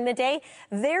Ontario during the day.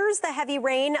 There's the heavy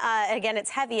rain. Again,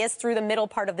 it's heaviest through the middle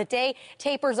part of the day.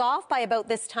 Tapers off by about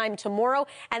this time tomorrow.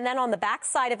 And then on the back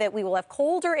side of it, we will have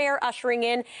colder air ushering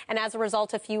in. And as a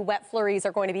result, a few wet flurries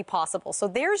are going to be possible. So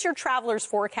there's your traveler's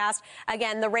forecast.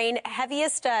 Again, the rain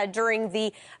heaviest during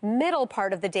the middle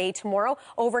part of the day tomorrow.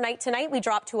 Overnight tonight, we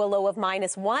drop to a low of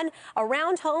 -1.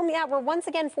 Around home, yeah, we're once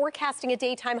again forecasting a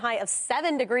daytime high of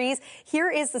 7 degrees. Here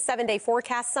is the 7-day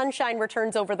forecast. Sunshine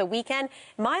returns over the weekend.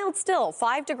 Mild still,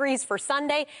 5 degrees for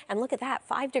Sunday. And look at that,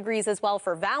 5 degrees as well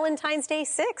for Valentine's Day,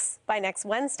 6 by next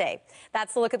Wednesday.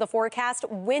 That's the look at the forecast.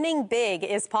 Winning big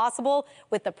is possible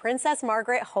with the Princess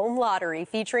Margaret Home Lottery,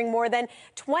 featuring more than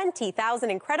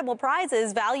 20,000 incredible prizes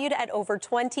valued at over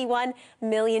 $21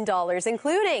 million,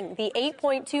 including the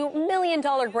 $8.2 million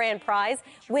grand prize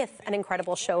with an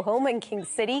incredible show home in King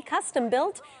City, custom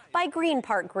built by Green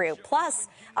Park Group, plus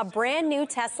a brand new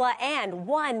Tesla and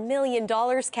 $1 million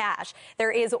cash.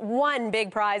 There is one big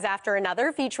prize after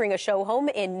another, featuring a show home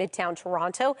in Midtown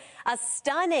Toronto, a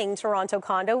stunning Toronto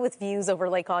condo with views over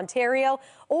Lake Ontario,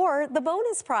 or the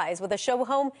bonus prize with a show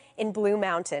home in Blue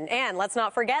Mountain. And let's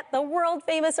not forget the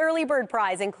world-famous early bird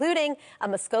prize, including a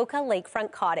Muskoka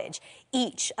lakefront cottage.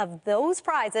 Each of those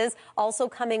prizes also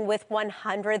coming with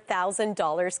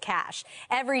 $100,000 cash.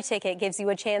 Every ticket gives you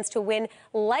a chance to win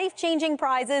life-changing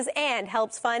prizes and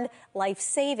helps fund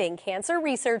life-saving cancer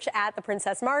research at the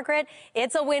Princess Margaret.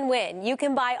 It's a win-win. You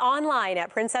can buy online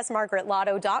at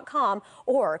princessmargaretlotto.com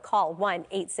or call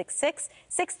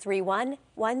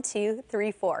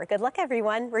 1-866-631-1234. Good luck,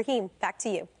 everyone. Raheem, back to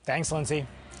you. Thanks, Lindsay.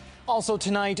 Also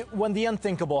tonight, when the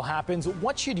unthinkable happens,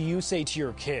 what should you say to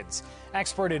your kids?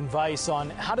 Expert advice on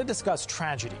how to discuss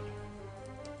tragedy.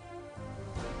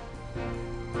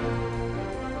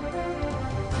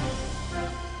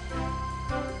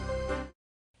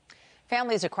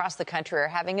 Families across the country are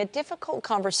having a difficult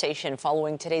conversation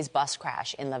following today's bus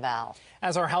crash in Laval.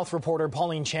 As our health reporter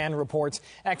Pauline Chan reports,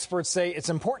 experts say it's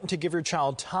important to give your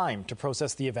child time to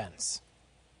process the events.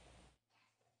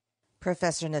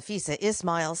 Professor Nafisa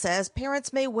Ismail says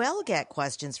parents may well get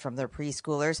questions from their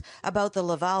preschoolers about the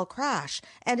Laval crash,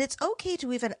 and it's okay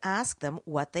to even ask them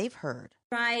what they've heard.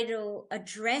 Try to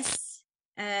address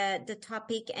the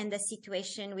topic and the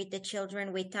situation with the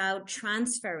children without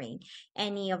transferring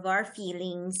any of our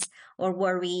feelings or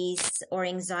worries or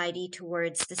anxiety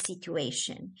towards the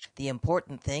situation. The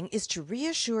important thing is to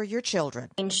reassure your children.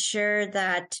 Ensure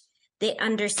that they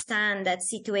understand that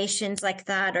situations like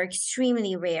that are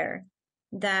extremely rare,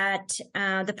 that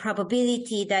the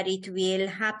probability that it will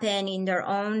happen in their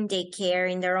own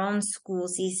daycare, in their own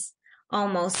schools is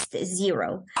almost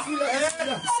zero.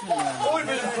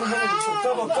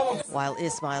 While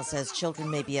Ismail says children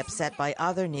may be upset by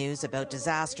other news about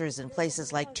disasters in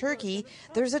places like Turkey,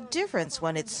 there's a difference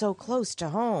when it's so close to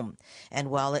home.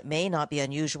 And while it may not be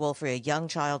unusual for a young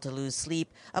child to lose sleep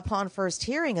upon first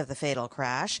hearing of the fatal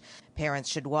crash, parents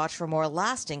should watch for more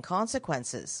lasting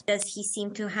consequences. Does he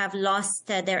seem to have lost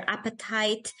their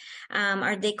appetite?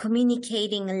 Are they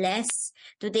communicating less?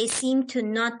 Do they seem to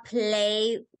not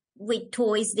play with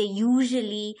toys they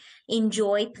usually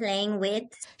enjoy playing with?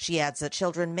 She adds that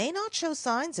children may not show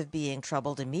signs of being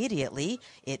troubled immediately.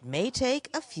 It may take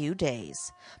a few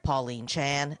days. Pauline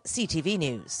Chan, CTV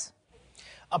News.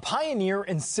 A pioneer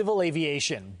in civil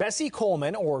aviation, Bessie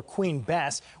Coleman, or Queen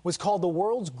Bess, was called the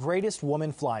world's greatest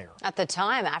woman flyer. At the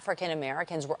time, African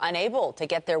Americans were unable to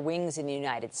get their wings in the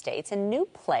United States. A new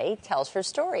play tells her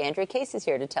story. Andrea Case is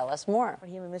here to tell us more.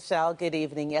 Rahima Michelle, good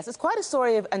evening. Yes, it's quite a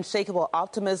story of unshakable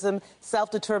optimism,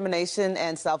 self-determination,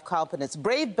 and self-confidence.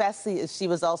 Brave Bessie, as she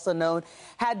was also known,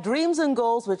 had dreams and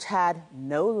goals which had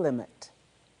no limit.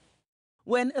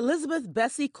 When Elizabeth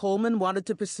Bessie Coleman wanted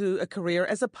to pursue a career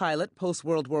as a pilot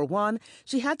post-World War I,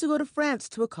 she had to go to France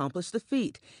to accomplish the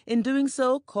feat. In doing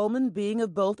so, Coleman, being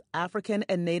of both African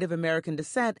and Native American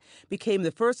descent, became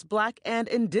the first Black and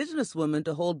Indigenous woman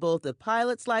to hold both a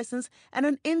pilot's license and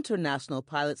an international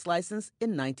pilot's license in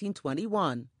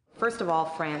 1921. First of all,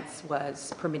 France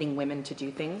was permitting women to do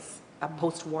things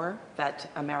post-war that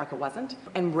America wasn't,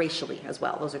 and racially as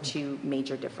well. Those are two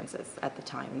major differences at the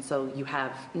time. And so you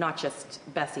have not just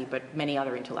Bessie, but many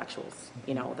other intellectuals,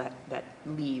 that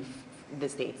leave the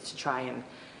States to try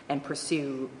and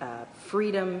pursue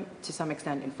freedom to some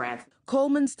extent in France.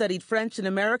 Coleman studied French in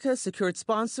America, secured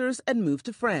sponsors, and moved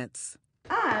to France.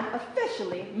 I'm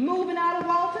officially moving out of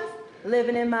Walters,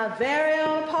 living in my very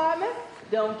own apartment,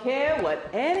 don't care what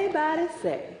anybody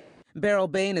say. Beryl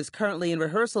Bain is currently in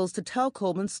rehearsals to tell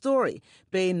Coleman's story.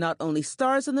 Bain not only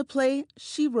stars in the play,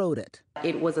 she wrote it.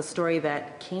 It was a story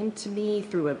that came to me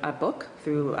through a book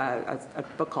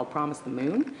called Promise the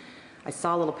Moon. I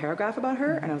saw a little paragraph about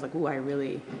her, and I was like, ooh, I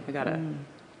gotta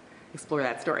explore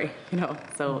that story,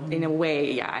 So in a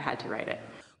way, yeah, I had to write it.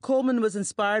 Coleman was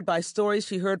inspired by stories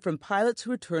she heard from pilots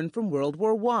who returned from World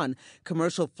War I.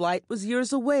 Commercial flight was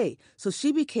years away, so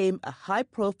she became a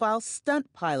high-profile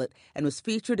stunt pilot and was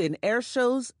featured in air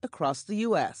shows across the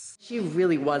U.S. She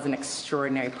really was an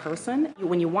extraordinary person.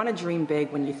 When you want to dream big,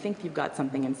 when you think you've got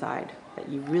something inside that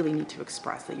you really need to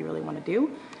express, that you really want to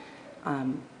do,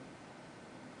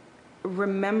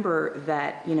 remember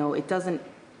that, it doesn't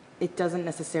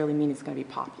necessarily mean it's going to be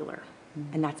popular,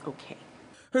 and that's okay.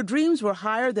 Her dreams were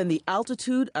higher than the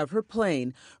altitude of her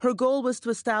plane. Her goal was to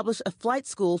establish a flight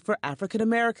school for African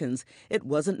Americans. It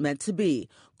wasn't meant to be.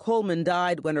 Coleman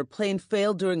died when her plane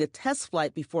failed during a test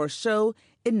flight before a show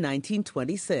in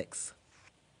 1926.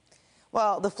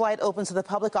 Well, the flight opens to the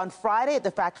public on Friday at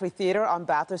the Factory Theater on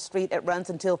Bathurst Street. It runs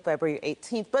until February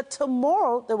 18th. But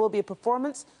tomorrow there will be a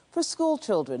performance for school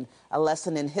children, a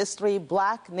lesson in history,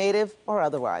 Black, Native, or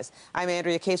otherwise. I'm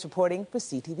Andrea Case reporting for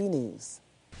CTV News.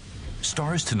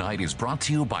 Stars Tonight is brought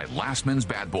to you by Lastman's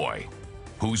Bad Boy.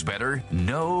 Who's better?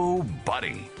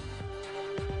 Nobody.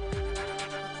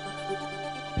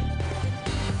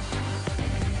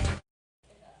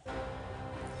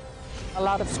 A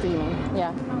lot of screaming,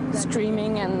 yeah.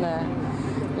 Screaming and,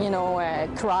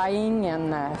 crying,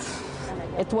 and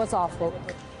it was awful.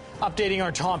 Updating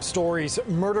our top stories,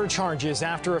 murder charges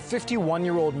after a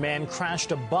 51-year-old man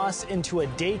crashed a bus into a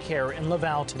daycare in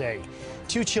Laval today.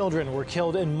 2 children were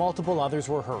killed and multiple others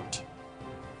were hurt.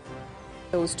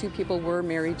 Those 2 people were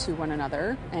married to one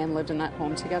another and lived in that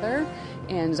home together.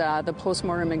 And the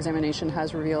postmortem examination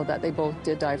has revealed that they both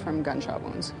did die from gunshot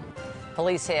wounds.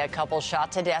 Police say a couple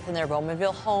shot to death in their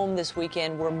Bowmanville home this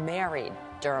weekend were married.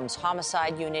 Durham's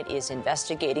homicide unit is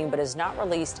investigating but has not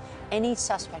released any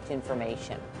suspect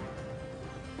information.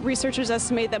 researchers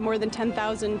estimate that more than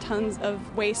 10,000 tons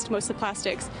of waste, mostly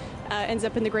plastics, ends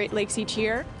up in the Great Lakes each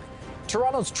year.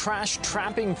 Toronto's trash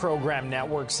trapping program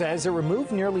network says it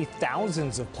removed nearly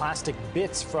thousands of plastic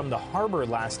bits from the harbor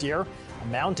last year,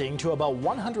 amounting to about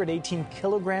 118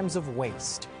 kilograms of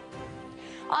waste.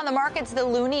 On the markets, the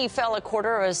loonie fell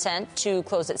 1/4 cent to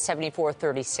close at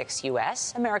 74.36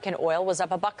 U.S. American oil was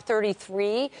up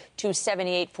 $1.33 to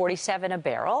 78.47 a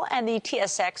barrel, and the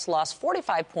TSX lost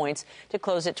 45 points to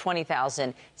close at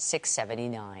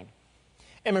 20,679.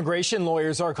 Immigration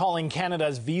lawyers are calling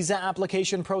Canada's visa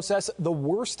application process the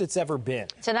worst it's ever been.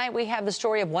 Tonight, we have the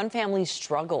story of one family's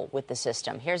struggle with the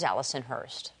system. Here's Allison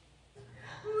Hurst.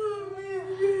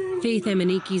 Faith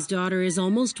Emeniki's daughter is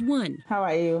almost 1. How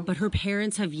are you? But her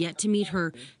parents have yet to meet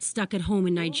her, stuck at home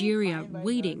in Nigeria,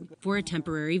 waiting for a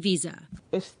temporary visa.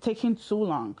 It's taking too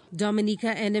long.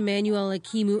 Dominica and Emmanuel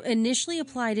Akimu initially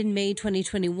applied in May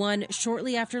 2021,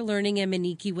 shortly after learning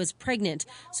Emeniki was pregnant,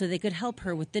 so they could help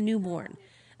her with the newborn.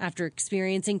 After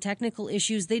experiencing technical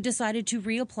issues, they decided to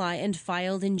reapply and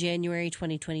filed in January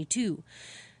 2022.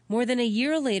 More than a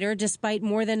year later, despite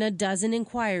more than a dozen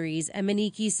inquiries,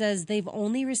 Emeniki says they've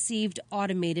only received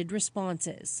automated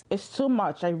responses. It's too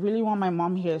much. I really want my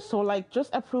mom here. So, just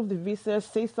approve the visa,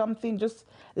 say something, just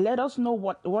let us know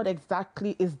what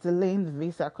exactly is delaying the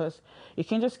visa, because you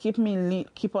can just keep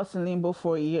us in limbo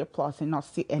for a year plus and not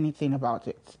see anything about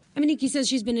it. Emeniki says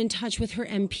she's been in touch with her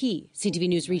MP. CTV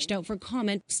News reached out for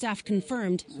comment. Staff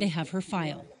confirmed they have her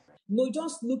file. No,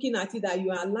 just looking at it that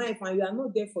you are alive and you are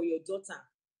not there for your daughter.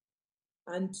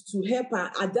 And to help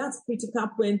her at that critical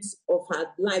point of her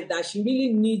life that she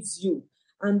really needs you.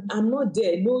 And I'm not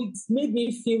there. No, it's made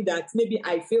me feel that maybe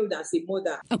I failed as a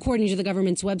mother. According to the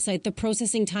government's website, the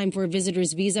processing time for a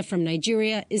visitor's visa from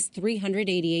Nigeria is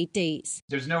 388 days.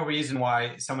 There's no reason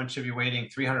why someone should be waiting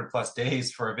 300 plus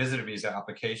days for a visitor visa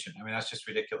application. I mean, that's just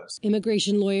ridiculous.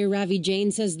 Immigration lawyer Ravi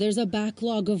Jain says there's a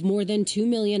backlog of more than 2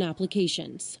 million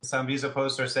applications. Some visa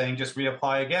posts are saying just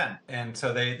reapply again. And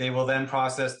so they will then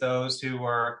process those who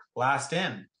are last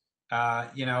in.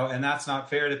 And that's not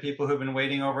fair to people who've been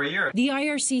waiting over a year. The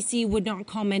IRCC would not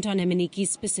comment on Emeniki's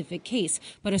specific case,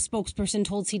 but a spokesperson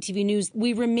told CTV News,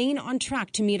 "We remain on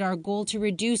track to meet our goal to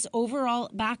reduce overall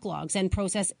backlogs and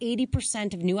process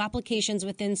 80% of new applications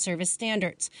within service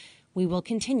standards. We will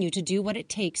continue to do what it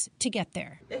takes to get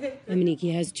there."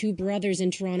 Emeniki has 2 brothers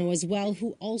in Toronto as well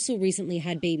who also recently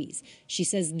had babies. She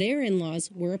says their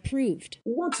in-laws were approved.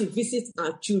 We want to visit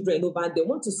our children over there. We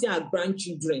want to see our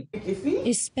grandchildren.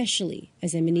 Especially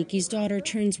as Emeniki's daughter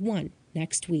turns 1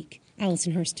 next week.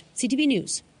 Allison Hurst, CTV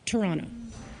News, Toronto.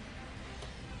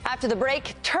 After the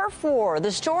break, turf war,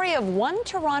 the story of one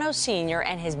Toronto senior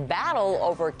and his battle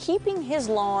over keeping his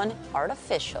lawn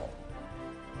artificial.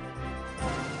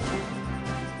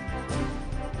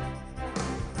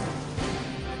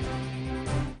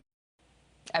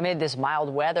 Amid this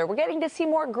mild weather, we're getting to see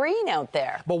more green out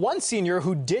there. But one senior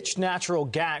who ditched natural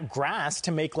grass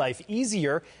to make life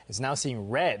easier is now seeing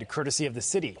red, courtesy of the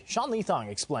city. Sean Leathong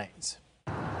explains.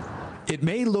 It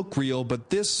may look real, but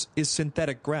this is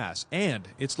synthetic grass, and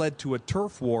it's led to a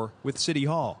turf war with City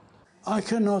Hall. I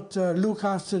cannot look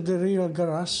after the real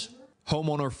grass.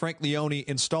 Homeowner Frank Leone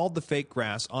installed the fake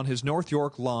grass on his North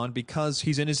York lawn because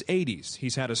he's in his 80s.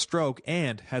 He's had a stroke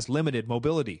and has limited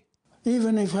mobility.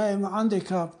 Even if I am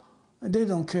handicapped, they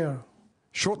don't care.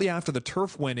 Shortly after the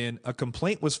turf went in, a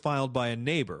complaint was filed by a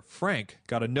neighbor. Frank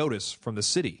got a notice from the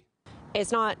city.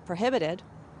 It's not prohibited.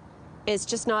 It's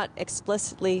just not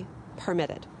explicitly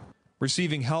permitted.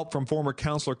 Receiving help from former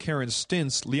councillor Karen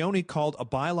Stintz, Leone called a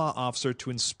bylaw officer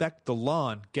to inspect the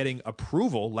lawn, getting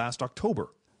approval last October.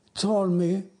 Told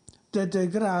me that the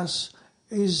grass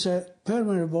is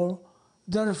permeable,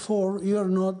 therefore you're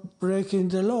not breaking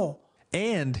the law.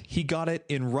 And he got it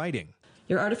in writing.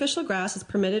 Your artificial grass is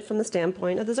permitted from the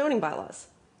standpoint of the zoning bylaws.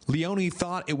 Leone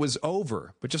thought it was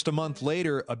over, but just a month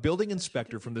later, a building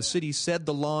inspector from the city said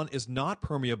the lawn is not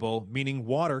permeable, meaning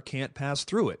water can't pass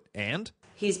through it. And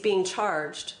he's being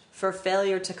charged for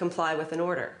failure to comply with an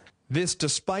order. This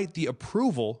despite the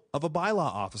approval of a bylaw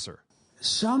officer.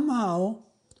 Somehow,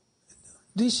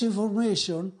 this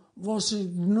information was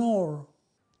ignored.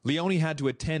 Leone had to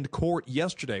attend court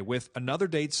yesterday with another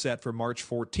date set for March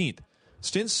 14th.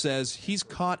 Stintz says he's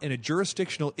caught in a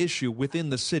jurisdictional issue within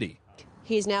the city.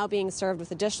 He's now being served with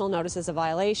additional notices of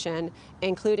violation,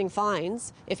 including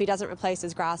fines, if he doesn't replace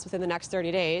his grass within the next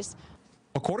 30 days.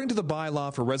 According to the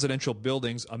bylaw for residential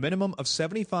buildings, a minimum of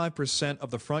 75% of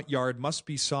the front yard must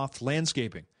be soft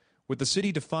landscaping, with the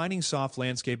city defining soft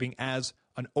landscaping as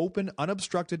an open,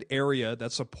 unobstructed area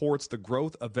that supports the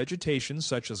growth of vegetation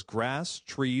such as grass,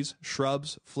 trees,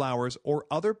 shrubs, flowers, or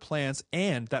other plants,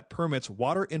 and that permits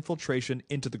water infiltration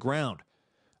into the ground.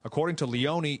 According to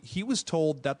Leone, he was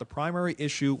told that the primary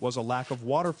issue was a lack of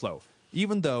water flow,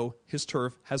 even though his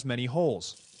turf has many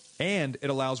holes, and it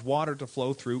allows water to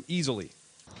flow through easily.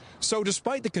 So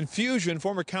despite the confusion,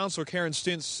 former councillor Karen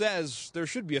Stintz says there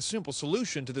should be a simple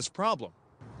solution to this problem.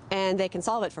 And they can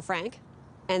solve it for Frank,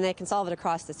 and they can solve it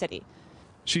across the city.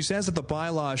 She says that the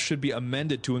bylaws should be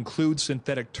amended to include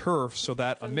synthetic turf so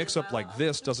that a mix-up like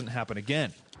this doesn't happen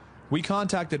again. We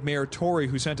contacted Mayor Tory,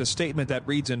 who sent a statement that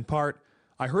reads in part,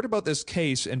 "I heard about this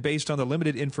case, and based on the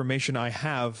limited information I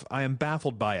have, I am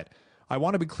baffled by it. I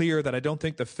want to be clear that I don't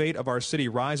think the fate of our city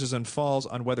rises and falls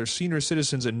on whether senior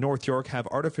citizens in North York have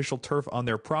artificial turf on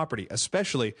their property,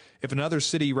 especially if another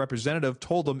city representative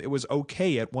told them it was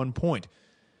okay at one point."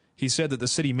 He said that the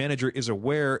city manager is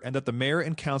aware and that the mayor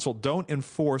and council don't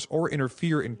enforce or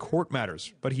interfere in court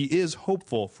matters, but he is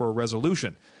hopeful for a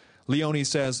resolution. Leone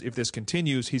says if this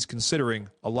continues, he's considering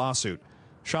a lawsuit.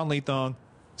 Sean Leathong,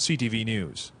 CTV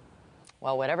News.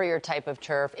 Well, whatever your type of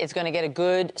turf, it's going to get a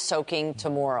good soaking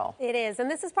tomorrow. It is. And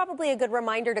this is probably a good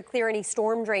reminder to clear any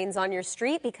storm drains on your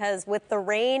street, because with the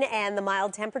rain and the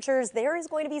mild temperatures, there is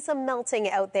going to be some melting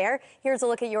out there. Here's a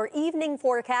look at your evening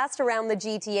forecast around the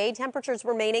GTA. Temperatures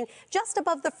remaining just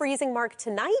above the freezing mark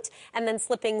tonight and then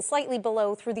slipping slightly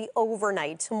below through the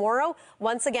overnight. Tomorrow,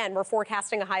 once again, we're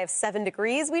forecasting a high of 7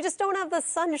 degrees. We just don't have the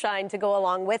sunshine to go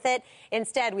along with it.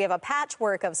 Instead, we have a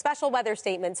patchwork of special weather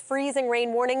statements, freezing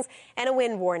rain warnings, and a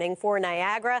wind warning for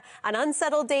Niagara. An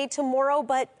unsettled day tomorrow,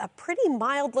 but a pretty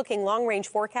mild-looking long-range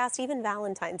forecast. Even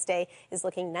Valentine's Day is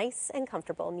looking nice and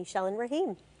comfortable. Michelle and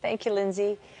Raheem. Thank you,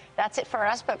 Lindsay. That's it for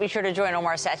us, but be sure to join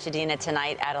Omar Sachedina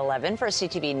tonight at 11 for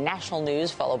CTV National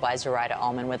News, followed by Zoraida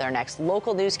Allman with our next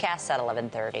local newscast at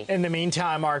 11:30. In the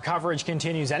meantime, our coverage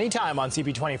continues anytime on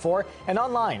CP24 and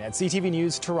online at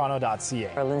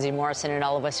ctvnewstoronto.ca. For Lindsay Morrison and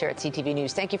all of us here at CTV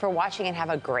News, thank you for watching and have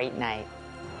a great night.